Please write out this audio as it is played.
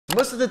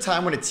Most of the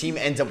time when a team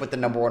ends up with the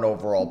 #1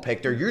 overall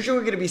pick, they're usually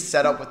going to be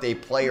set up with a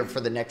player for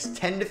the next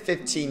 10 to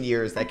 15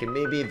 years that can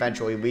maybe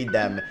eventually lead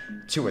them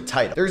to a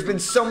title. There's been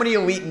so many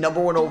elite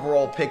 #1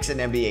 overall picks in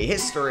NBA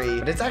history,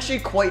 but it's actually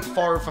quite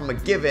far from a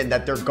given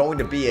that they're going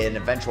to be an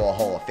eventual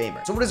Hall of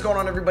Famer. So what is going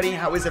on, everybody?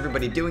 How is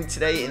everybody doing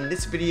today? In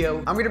this video,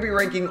 I'm going to be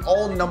ranking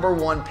all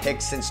 #1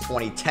 picks since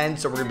 2010,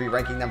 so we're going to be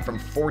ranking them from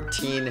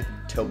 14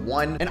 to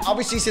 1. And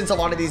obviously, since a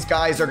lot of these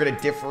guys are going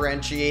to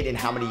differentiate in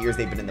how many years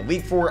they've been in the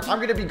league for, I'm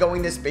going to be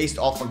going this based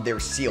off of their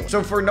ceiling.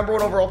 So for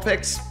 #1 overall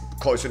picks,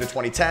 closer to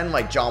 2010,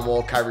 like John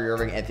Wall, Kyrie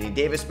Irving, Anthony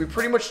Davis, we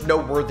pretty much know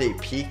where they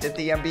peaked at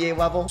the NBA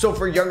level. So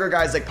for younger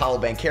guys like Paolo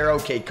Banchero,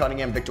 Cade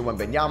Cunningham, Victor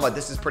Wembanyama,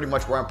 this is pretty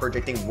much where I'm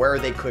predicting where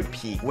they could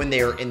peak when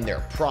they are in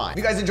their prime. If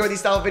you guys enjoy these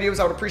style of videos,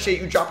 I would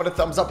appreciate you dropping a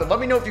thumbs up and let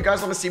me know if you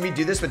guys want to see me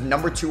do this with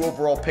 #2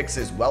 overall picks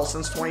as well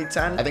since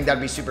 2010. I think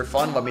that'd be super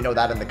fun. Let me know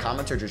that in the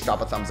comments or just drop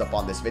a thumbs up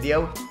on this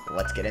video.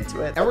 Let's get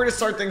into it. And we're gonna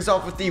start things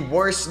off with the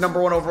worst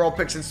 #1 overall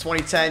pick since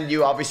 2010.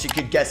 You obviously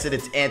could guess it,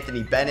 it's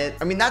Anthony Bennett.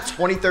 I mean, that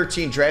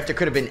 2013 draft, it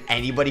could have been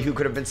anybody who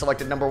could have been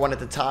selected #1 at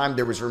the time.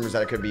 There was rumors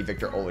that it could be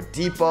Victor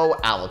Oladipo,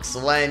 Alex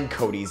Len,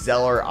 Cody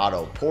Zeller,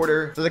 Otto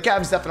Porter. So the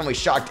Cavs definitely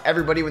shocked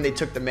everybody when they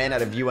took the man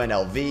out of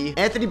UNLV.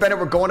 Anthony Bennett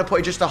were going to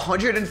play just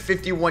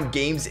 151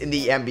 games in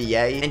the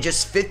NBA and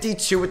just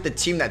 52 with the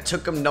team that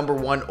took him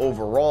 #1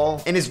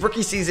 overall. In his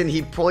rookie season,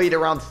 he played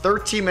around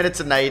 13 minutes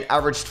a night,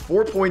 averaged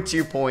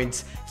 4.2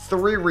 points,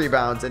 3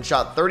 rebounds, and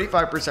shot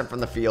 35% from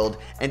the field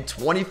and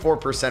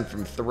 24%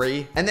 from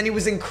 3. And then he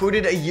was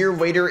included a year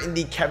later in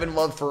the Kevin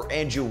Love for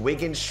Andrew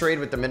Wiggins trade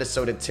with the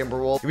Minnesota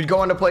Timberwolves. He would go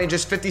on to play in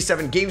just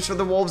 57 games for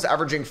the Wolves,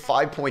 averaging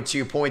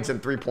 5.2 points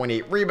and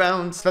 3.8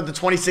 rebounds. Spent the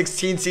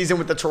 2016 season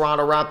with the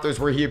Toronto Raptors,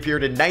 where he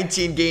appeared in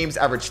 19 games,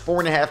 averaged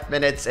 4.5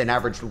 minutes, and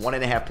averaged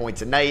 1.5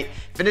 points a night.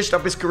 Finished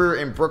up his career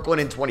in Brooklyn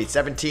in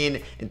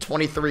 2017. In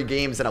 23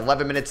 games and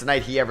 11 minutes a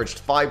night, he averaged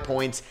 5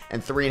 points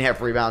and 3.5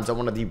 rebounds on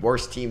one of the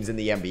worst teams in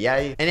the NBA.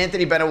 And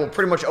Anthony Bennett will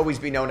pretty much always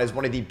be known as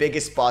one of the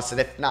biggest busts,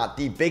 and if not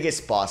the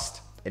biggest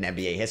bust in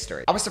NBA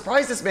history. I was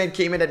surprised this man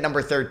came in at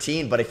number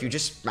 13, but if you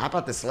just map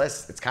out this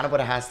list, it's kind of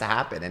what it has to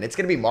happen, and it's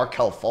going to be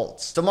Markelle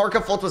Fultz. So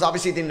Markelle Fultz was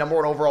obviously the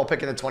 #1 overall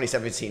pick in the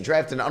 2017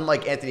 draft, and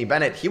unlike Anthony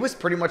Bennett, he was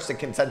pretty much the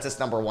consensus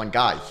 #1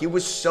 guy. He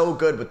was so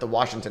good with the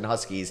Washington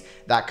Huskies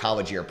that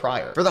college year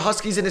prior. For the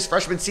Huskies in his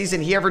freshman season,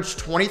 he averaged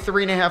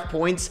 23.5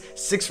 points,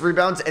 6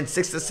 rebounds, and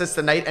 6 assists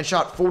a night, and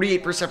shot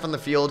 48% from the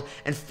field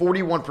and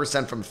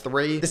 41% from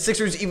 3. The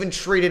Sixers even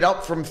traded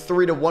up from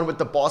 3 to 1 with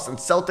the Boston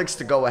Celtics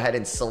to go ahead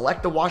and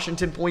select the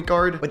Washington point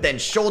guard, but then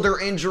shoulder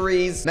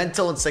injuries,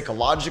 mental and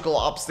psychological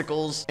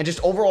obstacles, and just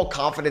overall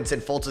confidence in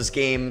Fultz's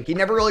game, he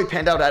never really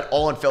panned out at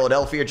all in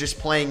Philadelphia, just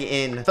playing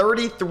in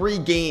 33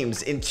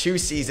 games in 2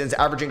 seasons,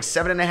 averaging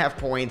 7.5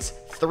 points,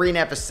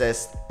 3.5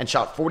 assists, and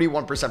shot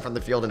 41% from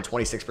the field and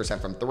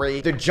 26% from 3.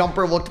 The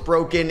jumper looked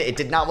broken. It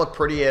did not look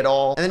pretty at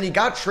all. And then he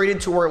got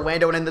traded to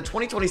Orlando, and in the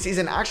 2020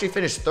 season actually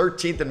finished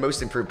 13th in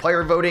most improved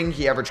player voting.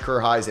 He averaged career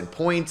highs in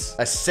points,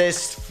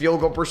 assists, field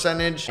goal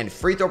percentage, and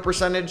free throw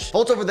percentage.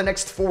 Fultz over the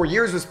next 4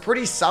 years was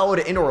pretty solid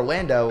in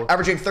Orlando,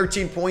 averaging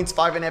 13 points,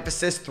 5.5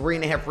 assists,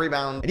 3.5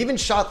 rebounds, and even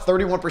shot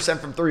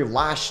 31% from 3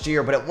 last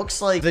year. But it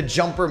looks like the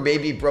jumper may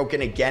be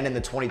broken again in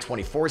the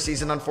 2024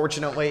 season,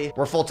 unfortunately,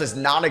 where Fultz is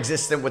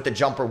non-existent with the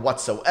jumper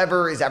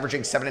whatsoever. Is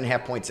averaging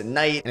 7.5 points a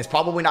night, and is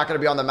probably not going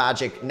to be on the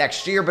Magic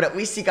next year, but at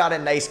least he got a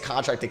nice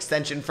contract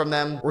extension from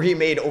them where he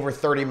made over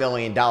 $30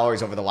 million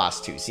over the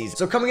last 2 seasons.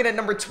 So coming in at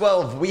number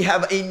 12, we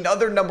have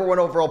another #1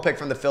 overall pick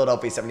from the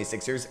Philadelphia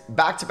 76ers,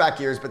 back-to-back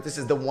years, but this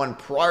is the one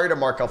prior to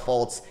Markelle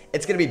Fultz.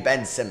 It's going to be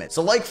Ben Simmons.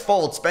 So like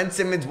Fultz, Ben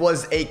Simmons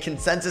was a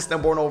consensus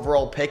 #1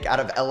 overall pick out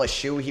of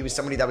LSU. He was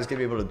somebody that was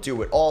going to be able to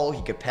do it all.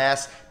 He could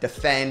pass,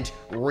 defend,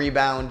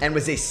 rebound, and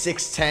was a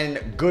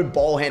 6'10", good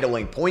ball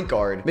handling point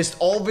guard. Missed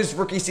all of his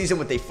rookie season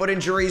with a foot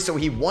injury, so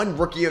he won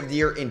Rookie of the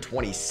Year in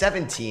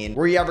 2017,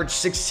 where he averaged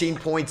 16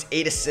 points,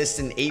 8 assists,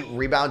 and 8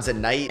 rebounds a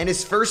night. In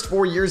his first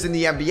 4 years in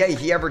the NBA,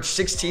 he averaged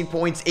 16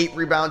 points, 8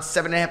 rebounds,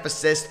 7.5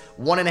 assists,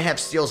 1.5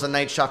 steals a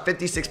night, shot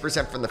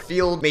 56% from the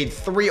field, made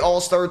 3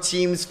 All-Star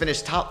teams,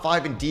 finished top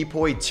 5 in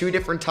DPOY 2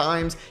 different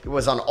times. He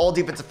was on All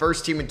Defensive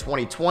First Team in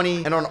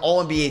 2020 and on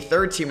All NBA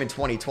Third Team in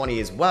 2020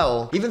 as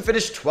well. He even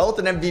finished 12th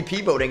in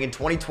MVP voting in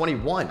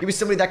 2021. He was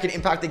somebody that could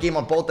impact the game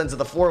on both ends of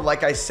the floor.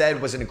 Like I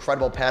said, was an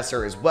incredible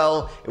passer as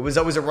well. It was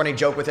always a running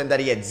joke with him that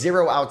he had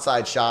 0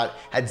 outside shot,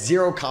 had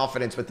 0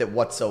 confidence with it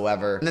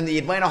whatsoever. And then the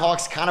Atlanta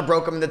Hawks kind of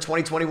broke him in the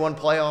 2021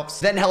 playoffs,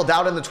 then held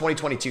out in the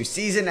 2022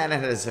 season and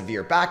had a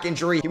severe back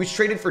injury. He was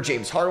traded for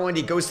James Harden.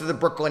 He goes to the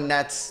Brooklyn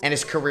Nets, and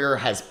his career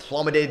has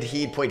plummeted.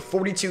 He played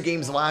 42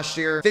 games last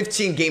year,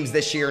 15 games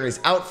this year, and is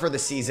out for the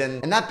season.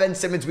 And that Ben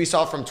Simmons we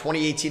saw from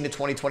 2018 to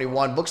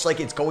 2021 looks like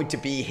it's going to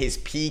be his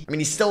peak. I mean,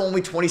 he's still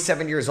only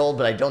 27 years old,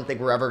 but I don't think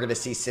we're ever going to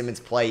see Simmons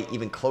play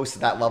even close to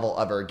that level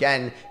ever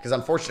again, because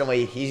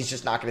unfortunately, he's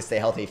just not going to stay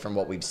healthy from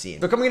what we've seen.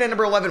 So coming in at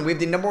number 11, we have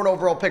the #1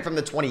 overall pick from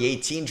the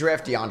 2018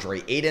 draft,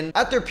 DeAndre Ayton.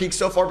 At their peak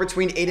so far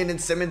between Ayton and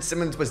Simmons,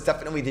 Simmons was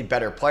definitely the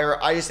better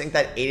player. I just think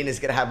that Ayton is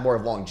going to have more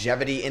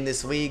longevity in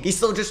this league. He's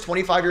still just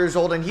 25 years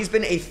old, and he's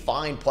been a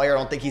fine player. I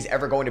don't think he's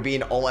ever going to be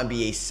an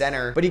all-NBA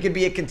center, but he could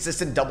be a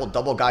consistent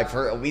double-double guy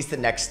for at least the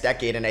next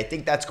decade, and I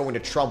think that's going to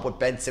trump what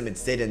Ben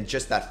Simmons did in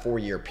just that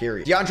 4-year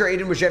period. DeAndre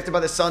Ayton was drafted by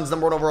the Suns,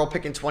 #1 overall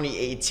pick in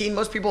 2018.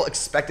 Most people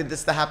expected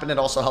this to happen. It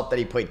also helped that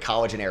he played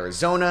college in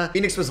Arizona.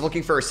 Phoenix was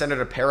looking for a center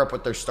to pair up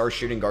with their star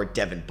shooting guard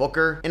Devin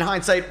Booker. In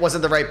hindsight,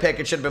 wasn't the right pick.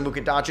 It should have been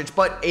Luka Doncic,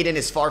 but Ayton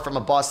is far from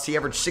a bust. He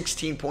averaged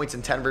 16 points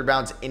and 10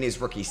 rebounds in his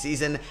rookie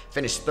season,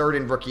 finished 3rd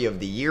in Rookie of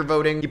the Year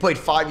voting. He played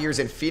 5 years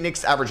in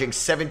Phoenix, averaging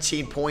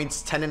 17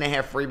 points,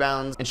 10.5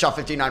 rebounds, and shot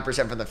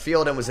 59% from the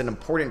field, and was an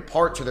important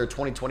part to their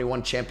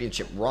 2021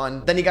 championship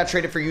run. Then he got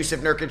traded for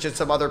Yusuf Nurkic and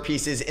some other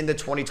pieces in the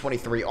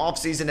 2023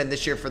 offseason, and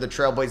this year for the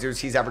Trailblazers,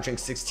 he's averaging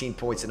 16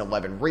 points and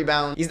 11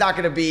 rebounds. He's not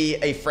going to be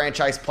a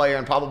franchise player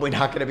and probably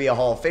not going to be a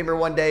Hall of Famer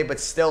one day, but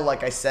still,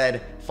 like I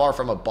said, far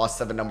from a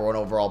bust of a #1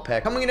 overall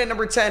pick. Coming in at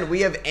number 10,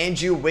 we have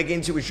Andrew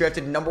Wiggins, who was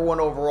drafted #1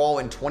 overall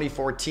in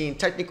 2014,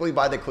 technically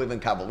by the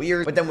Cleveland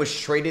Cavaliers, but then was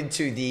traded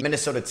to the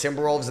Minnesota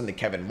Timberwolves in the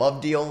Kevin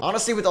Love deal.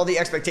 Honestly, with all the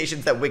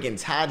expectations that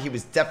Wiggins had, he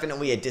was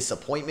definitely a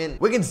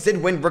disappointment. Wiggins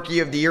did win Rookie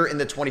of the Year in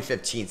the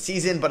 2015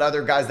 season, but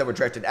other guys that were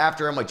drafted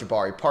after him, like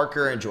Jabari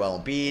Parker and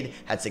Joel Embiid,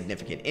 had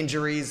significant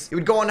injuries. He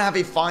would go on to have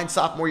a fine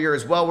sophomore year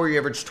as well, where he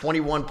averaged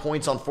 21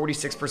 points on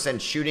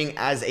 46% shooting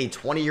as a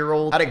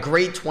 20-year-old. Had a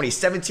great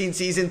 2017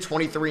 season,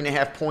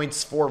 23.5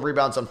 points, 4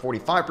 rebounds on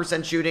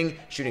 45% shooting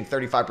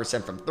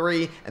 35% from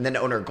 3, and then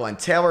owner Glenn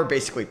Taylor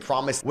basically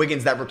promised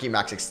Wiggins that rookie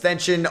max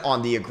extension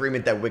on the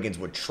agreement that Wiggins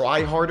would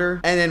try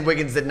harder, and then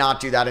Wiggins did not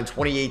do that. In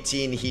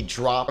 2018, he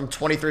dropped from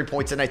 23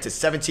 points a night to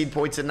 17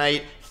 points a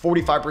night,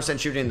 45%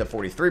 shooting to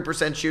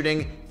 43%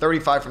 shooting,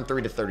 35 from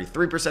 3 to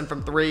 33%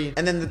 from 3.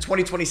 And then the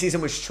 2020 season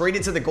was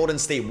traded to the Golden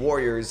State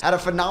Warriors. Had a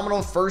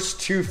phenomenal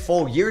first 2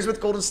 full years with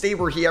Golden State,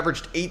 where he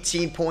averaged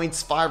 18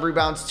 points, 5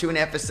 rebounds,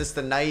 2.5 assists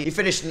a night. He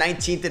finished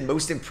 19th in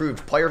most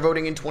improved player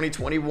voting in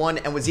 2021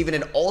 and was even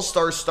an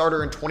all-star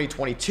starter in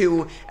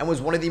 2022 and was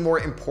one of the more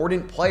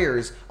important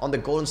players on the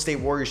Golden State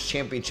Warriors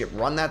championship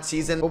run that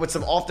season. But with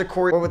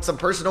some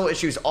personal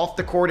issues off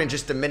the court and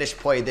just diminished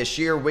play this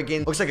year,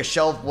 Wiggins looks like a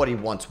shell of what he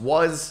once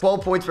was.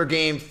 12 points per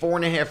game,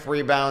 4.5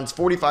 rebounds,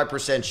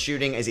 45%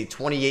 shooting. As a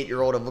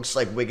 28-year-old, it looks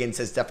like Wiggins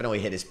has definitely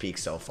hit his peak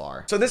so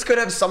far. So this could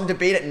have some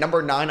debate. At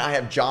number 9, I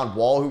have John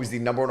Wall, who was the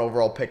 #1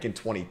 overall pick in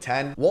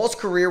 2010. Wall's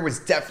career was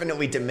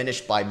definitely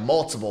diminished by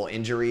multiple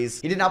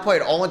injuries. He did not play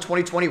at all in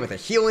 2020 with a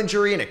heel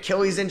injury and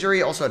Achilles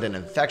injury, also had an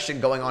infection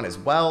going on as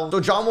well. So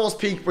John Wall's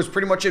peak was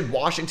pretty much in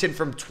Washington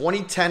from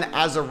 2010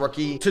 as a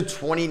rookie to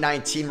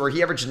 2019, where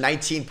he averaged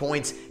 19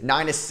 points,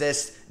 9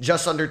 assists,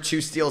 just under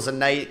 2 steals a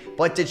night,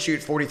 but did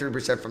shoot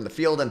 43% from the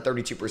field and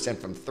 32%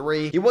 from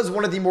 3. He was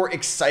one of the more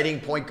exciting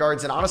point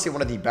guards and honestly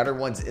one of the better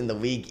ones in the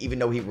league, even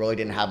though he really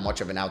didn't have much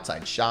of an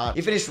outside shot.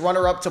 He finished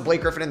runner-up to Blake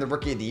Griffin in the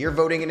Rookie of the Year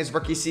voting in his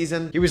rookie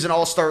season. He was an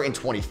all-star in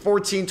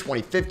 2014,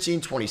 2015,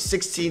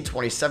 2016,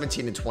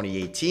 2017, and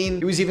 2018.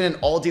 He was even an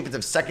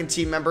all-defensive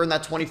second-team member in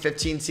that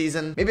 2015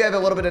 season. Maybe I have a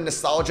little bit of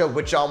nostalgia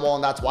with John Wall,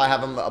 and that's why I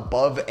have him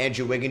above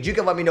Andrew Wiggins. You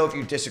can let me know if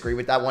you disagree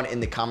with that one in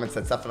the comments.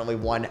 That's definitely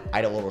one I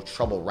had a little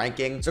trouble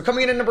ranking. So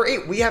coming in at number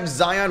 8, we have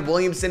Zion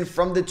Williamson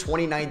from the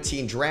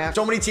 2019 draft.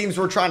 So many teams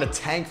were trying to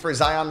tank for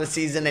Zion this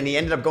season, and he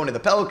ended up going to the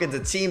Pelicans, a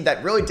team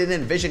that really didn't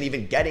envision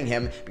even getting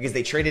him because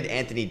they traded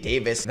Anthony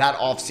Davis that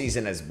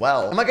offseason as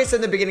well. And like I said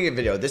in the beginning of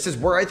the video, this is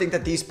where I think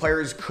that these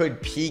players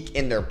could peak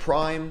in their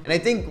prime. And I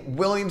think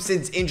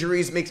Williamson's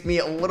injuries makes me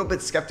a little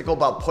bit skeptical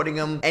about putting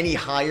him any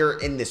higher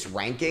in this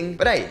ranking.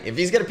 But hey, if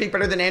he's going to peak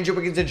better than Andrew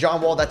Wiggins and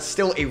John Wall, that's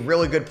still a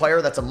really good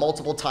player. That's a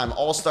multiple-time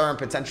All-Star and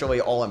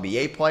potentially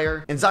All-NBA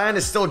player. And Zion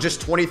is still just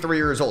 23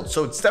 years old,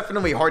 so it's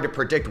definitely hard to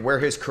predict where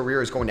his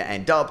career is going to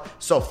end up.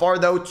 So far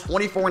though,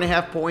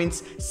 24.5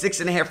 points,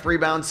 6.5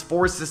 rebounds,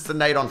 4 assists a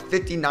night on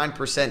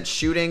 59%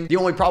 shooting. The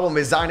only problem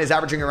is Zion is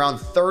averaging around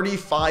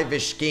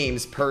 35-ish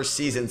games per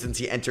season since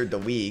he entered the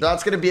league. So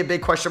that's going to be a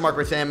big question mark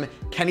with him.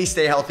 Can he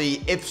stay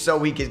healthy? If so,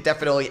 he could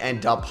definitely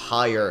end up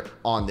higher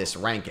on this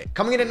ranking.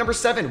 Coming in at number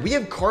 7, we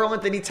have Karl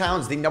Anthony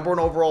Towns, the #1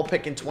 overall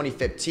pick in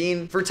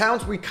 2015. For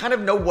Towns, we kind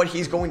of know what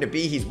he's going to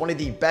be. He's one of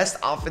the best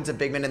offensive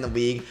big men in the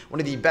league, one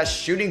of the best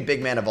shooting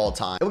big men of all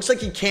time. It looks like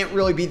he can't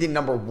really be the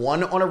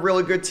 #1 on a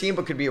really good team,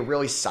 but could be a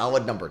really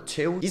solid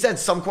 #2. He's had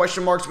some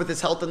question marks with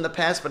his health in the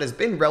past, but has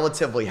been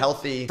relatively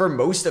healthy for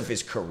most of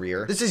his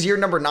career. This is year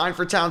number 9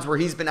 for Towns, where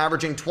he's been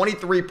averaging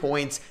 23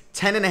 points,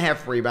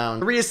 10.5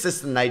 rebounds, 3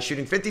 assists a night,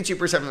 shooting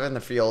 52% from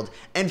the field,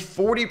 and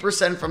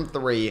 40% from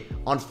 3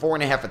 on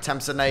 4.5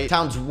 attempts a night.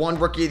 Towns won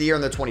Rookie of the Year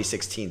in the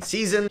 2016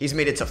 season. He's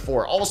made it to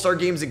 4 All-Star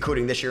games,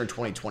 including this year in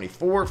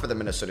 2024 for the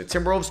Minnesota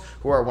Timberwolves,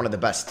 who are one of the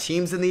best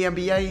teams in the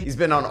NBA. He's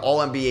been on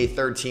All-NBA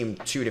third team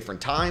 2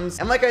 different times.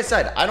 And like I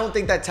said, I don't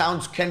think that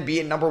Towns can be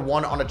a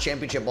 #1 on a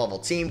championship level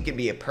team. He can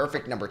be a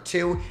perfect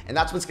 #2, and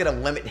that's what's going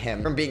to limit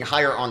him from being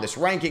higher on this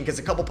ranking, because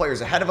a couple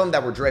players ahead of him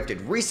that were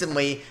drafted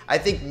recently, I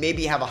think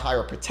maybe have a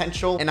higher potential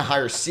and a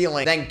higher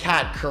ceiling than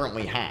Cat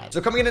currently has.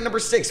 So coming in at number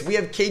 6, we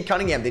have Cade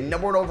Cunningham, the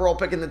 #1 overall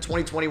pick in the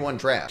 2021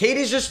 draft. Cade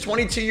is just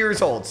 22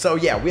 years old. So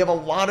yeah, we have a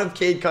lot of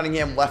Cade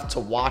Cunningham left to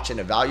watch and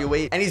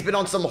evaluate. And he's been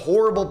on some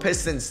horrible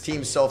Pistons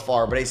teams so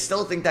far, but I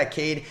still think that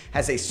Cade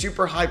has a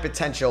super high high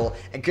potential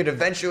and could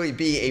eventually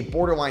be a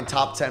borderline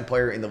top 10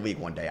 player in the league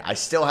one day. I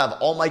still have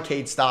all my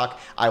Cade stock.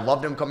 I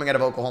loved him coming out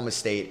of Oklahoma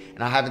State,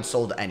 and I haven't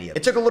sold any of it.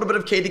 It took a little bit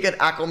of Cade to get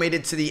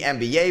acclimated to the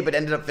NBA, but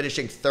ended up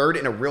finishing third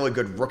in a really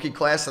good rookie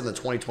class in the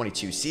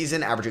 2022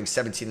 season, averaging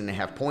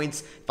 17.5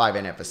 points,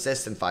 5.5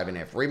 assists, and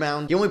 5.5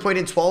 rebounds. He only played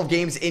in 12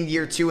 games in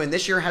year 2, and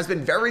this year has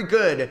been very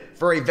good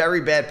for a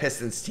very bad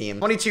Pistons team.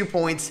 22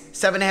 points,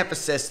 7.5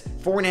 assists,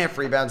 4.5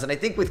 rebounds, and I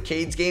think with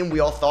Cade's game, we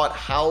all thought,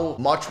 how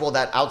much will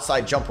that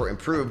outside jumper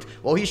improved?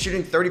 Well, he's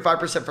shooting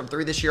 35% from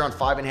 3 this year on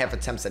 5.5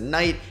 attempts a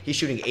night. He's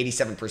shooting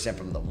 87%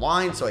 from the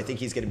line, so I think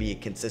he's going to be a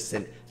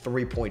consistent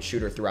three-point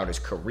shooter throughout his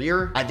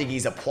career. I think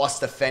he's a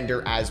plus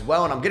defender as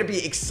well, and I'm going to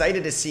be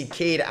excited to see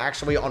Cade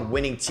actually on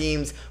winning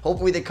teams.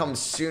 Hopefully they come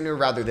sooner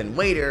rather than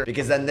later,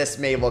 because then this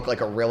may look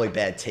like a really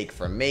bad take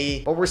from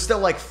me, but we're still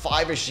like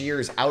 5-ish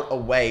years out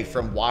away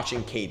from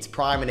watching Cade's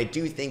prime, and I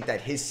do think that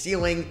his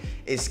ceiling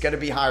is going to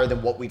be higher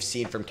than what we've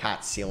seen from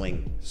Cat's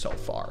ceiling so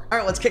far. All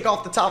right, let's kick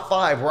off the top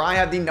 5, where I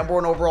have the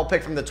 #1 overall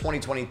pick from the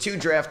 2022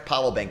 draft,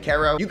 Paolo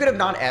Banchero. You could have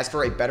not asked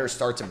for a better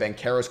start to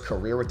Banchero's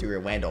career with the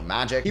Orlando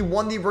Magic. He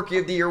won the Rookie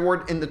of the Year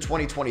award in the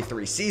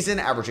 2023 season,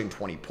 averaging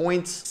 20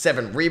 points,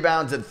 7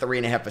 rebounds, and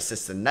 3.5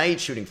 assists a night,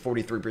 shooting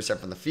 43%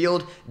 from the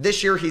field.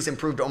 This year, he's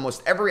improved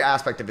almost every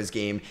aspect of his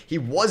game. He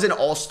was an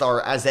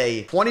all-star as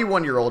a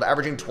 21-year-old,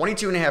 averaging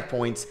 22.5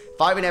 points,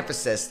 5.5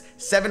 assists,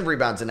 7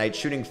 rebounds a night,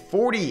 shooting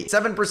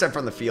 47%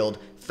 from the field,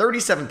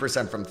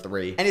 37% from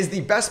 3, and is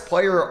the best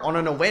player on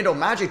an Orlando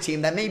Magic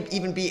team that may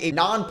even be a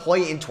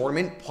non-play-in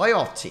tournament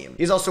playoff team.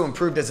 He's also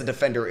improved as a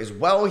defender as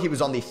well. He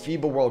was on the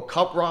FIBA World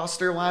Cup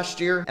roster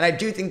last year, and I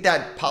do think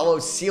that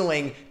Paolo's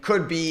ceiling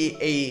could be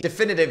a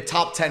definitive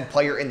top 10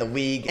 player in the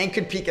league and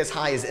could peak as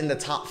high as in the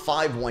top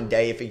 5 one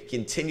day if he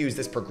continues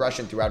this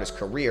progression throughout his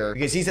career,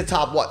 because he's a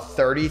top,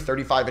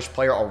 35-ish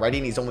player already,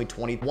 and he's only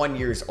 21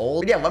 years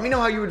old. But yeah, let me know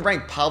how you would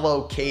rank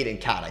Paolo, Cade,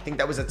 and Cat. I think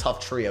that was a tough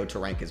trio to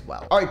rank as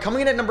well. All right,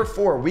 coming in at number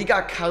 4, we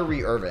got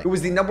Kyrie Irving, who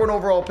was the #1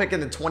 overall pick in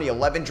the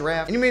 2011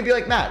 draft. And you may be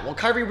like, Matt, well,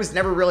 Kyrie was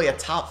never really a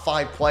top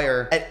 5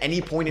 player at any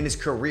point in his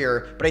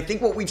career, but I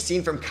think what we've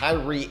seen from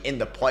Kyrie in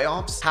the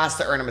playoffs has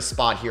to earn him a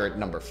spot here at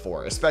number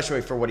 4,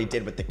 especially for what he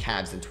did with the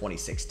Cavs in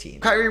 2016.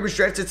 Kyrie was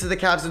drafted to the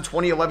Cavs in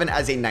 2011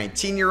 as a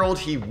 19-year-old.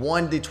 He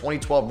won the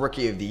 2012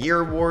 Rookie of the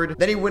Year award.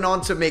 Then he went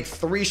on to make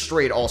 3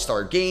 straight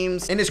All-Star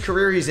games. In his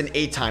career, he's an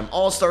 8-time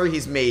All-Star.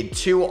 He's made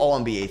 2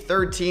 All-NBA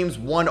third teams,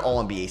 1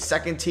 All-NBA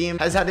second team,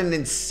 has had an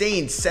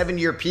insane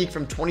 7-year peak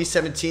from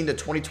 2017 to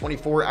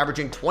 2024,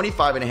 averaging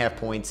 25.5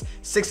 points,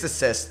 6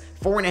 assists,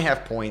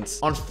 4.5 points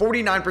on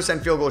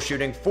 49% field goal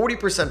shooting,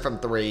 40% from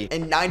 3,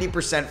 and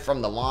 90% from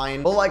the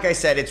line. But like I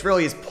said, it's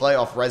really his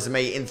playoff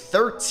resume. In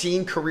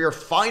 13 career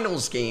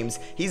finals games,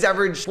 he's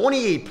averaged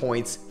 28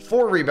 points,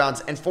 4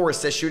 rebounds, and 4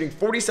 assists, shooting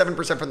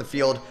 47% from the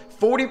field,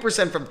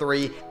 40% from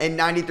 3, and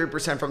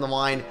 93% from the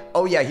line.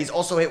 Oh yeah, he's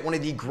also hit one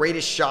of the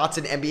greatest shots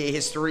in NBA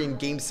history in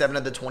Game 7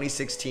 of the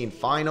 2016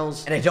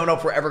 finals. And I don't know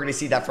if we're ever going to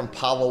see that from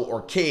Paolo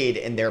or Cade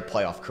in their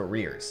playoff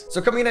careers.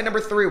 So coming in at number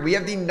 3, we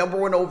have the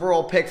 #1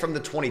 overall pick from the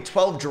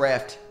 2012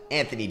 draft,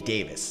 Anthony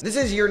Davis. This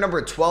is year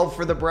number 12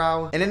 for the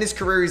Brow, and in his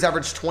career, he's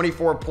averaged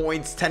 24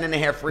 points,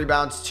 10.5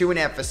 rebounds,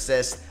 2.5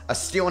 assists, a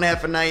steal and a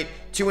half a night,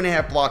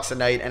 2.5 blocks a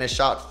night, and has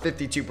shot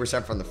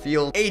 52% from the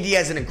field. AD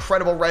has an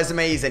incredible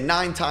resume. He's a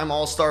 9-time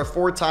All-Star,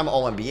 4-time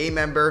All-NBA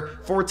member,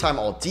 4-time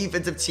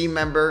All-Defensive Team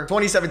member,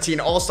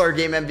 2017 All-Star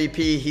Game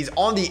MVP. He's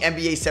on the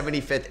NBA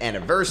 75th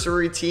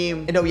anniversary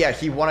team. And oh yeah,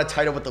 he won a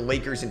title with the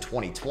Lakers in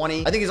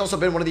 2020. I think he's also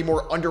been one of the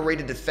more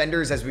underrated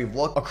defenders as we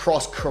look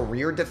across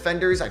career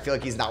defenders. I feel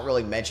like he's not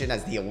really mentioned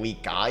as the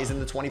elite guys in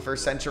the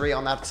 21st century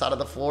on that side of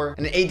the floor.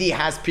 And AD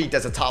has peaked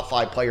as a top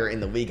 5 player in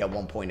the league at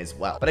one point as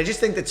well. But I just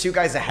think the 2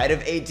 guys ahead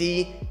of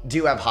AD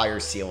do have higher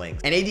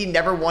ceilings. And AD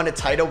never won a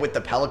title with the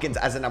Pelicans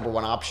as a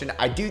 #1 option.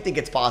 I do think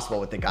it's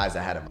possible with the guys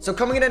ahead of him. So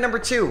coming in at number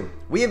 2,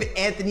 we have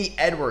Anthony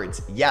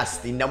Edwards. Yes,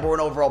 the #1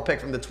 overall pick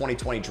from the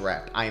 2020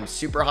 draft. I am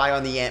super high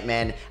on the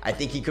Ant-Man. I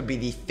think he could be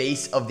the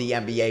face of the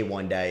NBA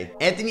one day.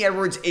 Anthony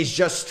Edwards is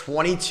just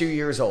 22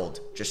 years old.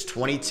 Just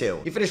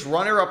 22. He finished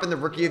runner-up in the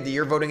Rookie of the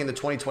Year voting in the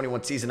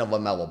 2021 season of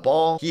LaMelo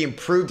Ball. He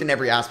improved in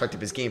every aspect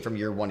of his game from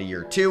year 1 to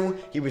year 2.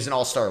 He was an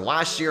All-Star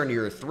last year in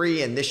year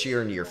 3 and this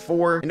year in year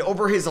 4. And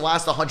over his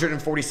last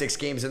 146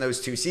 games in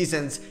those 2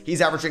 seasons,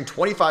 he's averaging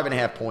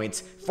 25.5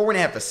 points,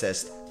 4.5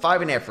 assists,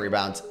 5.5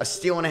 rebounds, a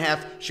steal and a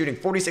half, shooting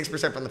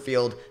 46% from the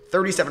field,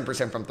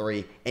 37% from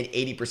 3, and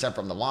 80%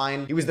 from the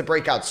line. He was the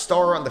breakout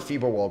star on the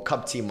FIBA World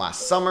Cup team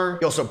last summer.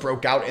 He also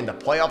broke out in the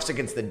playoffs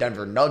against the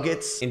Denver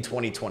Nuggets in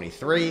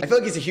 2023. I feel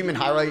like he's a human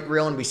highlight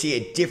reel, and we see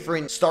a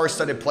different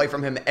star-studded play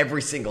from him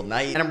every single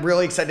night. And I'm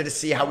really excited to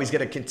see how he's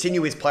going to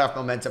continue his playoff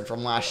momentum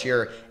from last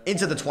year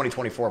into the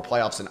 2024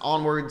 playoffs and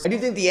onwards. I do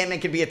think the Ant-Man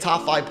could be a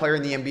top 5 player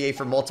in the NBA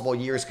for multiple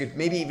years, could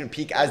maybe even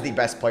peak as the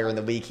best player in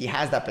the league. He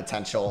has that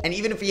potential. And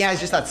even if he has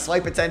just that that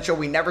slight potential.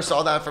 We never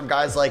saw that from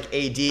guys like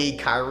AD,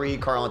 Kyrie,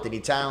 Karl-Anthony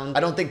Towns.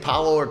 I don't think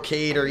Paolo or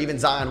Cade or even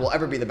Zion will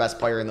ever be the best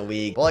player in the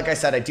league. But like I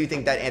said, I do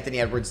think that Anthony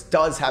Edwards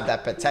does have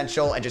that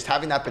potential, and just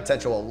having that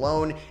potential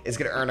alone is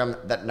going to earn him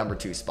that number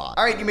 2 spot.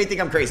 All right, you may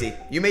think I'm crazy.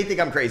 You may think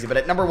I'm crazy, but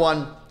at number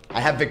 1, I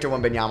have Victor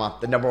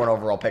Wembanyama, the number 1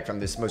 overall pick from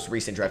this most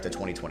recent draft of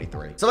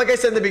 2023. So like I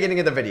said in the beginning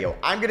of the video,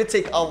 I'm going to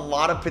take a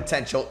lot of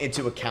potential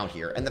into account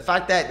here. And the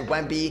fact that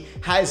Wemby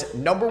has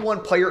number 1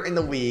 player in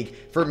the league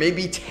for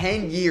maybe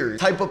 10 years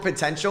type of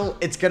potential,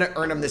 it's going to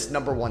earn him this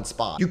number 1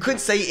 spot. You could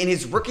say in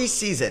his rookie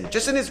season,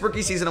 just in his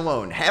rookie season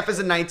alone, half as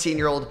a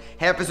 19-year-old,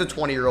 half as a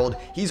 20-year-old,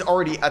 he's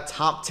already a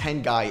top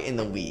 10 guy in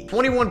the league.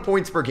 21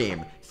 points per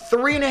game.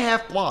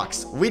 3.5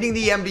 blocks, leading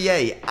the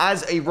NBA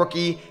as a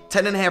rookie,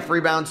 10.5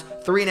 rebounds,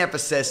 3.5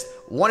 assists,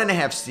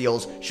 1.5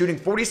 steals, shooting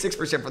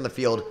 46% from the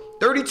field,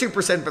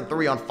 32% from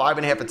 3 on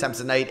 5.5 attempts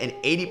a night, and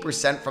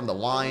 80% from the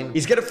line.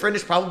 He's gonna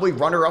finish probably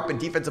runner-up in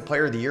Defensive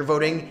Player of the Year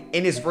voting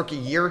in his rookie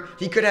year.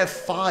 He could have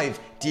 5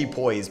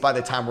 DPOYs by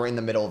the time we're in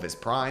the middle of his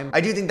prime. I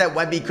do think that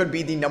Wemby could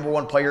be the number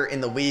 1 player in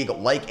the league,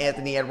 like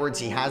Anthony Edwards.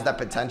 He has that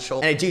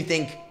potential, and I do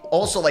think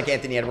also, like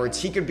Anthony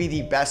Edwards, he could be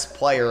the best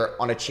player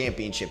on a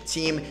championship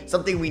team,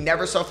 something we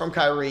never saw from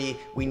Kyrie,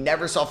 we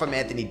never saw from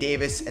Anthony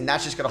Davis, and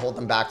that's just going to hold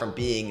them back from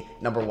being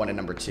number 1 and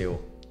number 2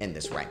 in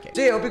this ranking.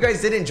 So yeah, I hope you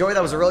guys did enjoy.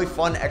 That was a really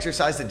fun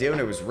exercise to do,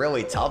 and it was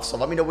really tough. So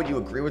let me know what you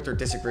agree with or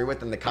disagree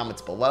with in the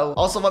comments below.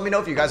 Also, let me know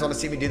if you guys want to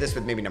see me do this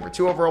with maybe number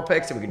 2 overall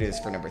picks, and we can do this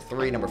for number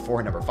 3, number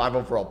 4, and number 5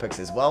 overall picks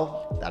as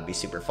well. That'd be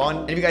super fun.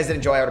 And if you guys did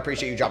enjoy, I would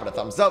appreciate you dropping a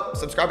thumbs up,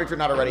 subscribe if you're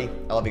not already.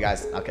 I love you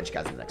guys. I'll catch you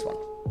guys in the next one.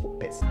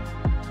 Peace.